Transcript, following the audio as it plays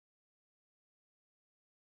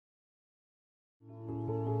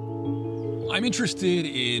I'm interested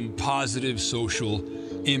in positive social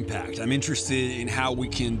impact. I'm interested in how we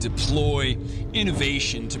can deploy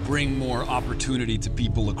innovation to bring more opportunity to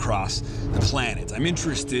people across the planet. I'm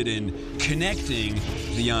interested in connecting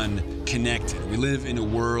the unconnected. We live in a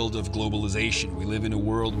world of globalization. We live in a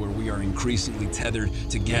world where we are increasingly tethered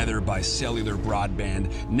together by cellular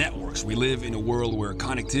broadband networks. We live in a world where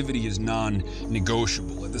connectivity is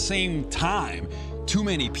non-negotiable. At the same time, too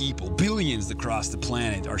many people, billions across the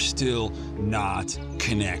planet, are still not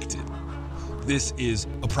connected. This is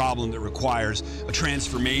a problem that requires a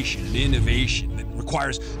transformation, an innovation, that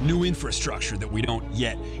requires new infrastructure that we don't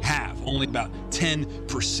yet have. Only about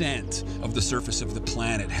 10% of the surface of the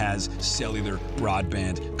planet has cellular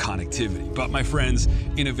broadband connectivity. But my friends,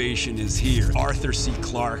 innovation is here. Arthur C.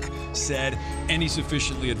 Clarke said, any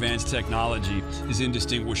sufficiently advanced technology is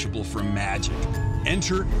indistinguishable from magic.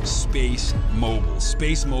 Enter SpaceMobile.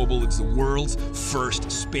 SpaceMobile is the world's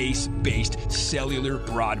first space-based cellular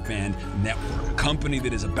broadband network, a company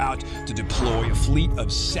that is about to deploy a fleet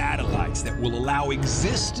of satellites that will allow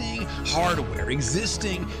existing hardware,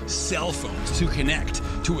 existing cell phones to connect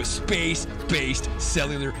to a space-based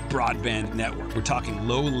cellular broadband network. We're talking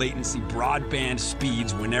low latency broadband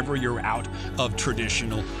speeds whenever you're out of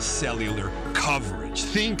traditional cellular coverage.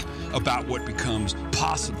 Think about what becomes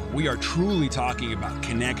possible. We are truly talking about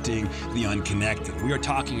connecting the unconnected. We are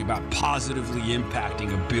talking about positively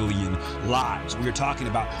impacting 1 billion lives. We are talking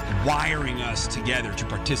about wiring us together to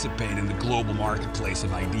participate in the global marketplace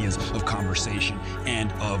of ideas, of conversation,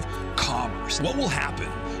 and of commerce. What will happen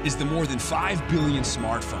is the more than 5 billion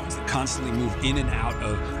smartphones that constantly move in and out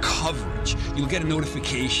of coverage. You'll get a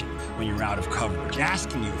notification when you're out of coverage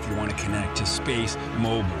asking you if you want to connect to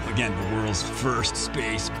SpaceMobile, again, the world's first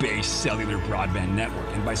space-based cellular broadband network.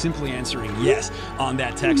 And by simply answering yes on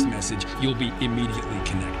that text message, you'll be immediately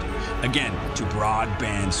connected. Again, to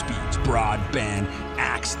broadband speeds, broadband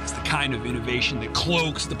access, the kind of innovation that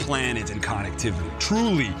cloaks the planet in connectivity.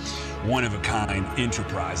 Truly one-of-a-kind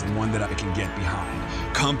enterprise, and one that I can get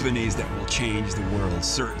behind. Companies that will change the world.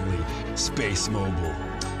 Certainly,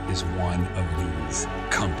 SpaceMobile is one of these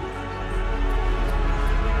companies.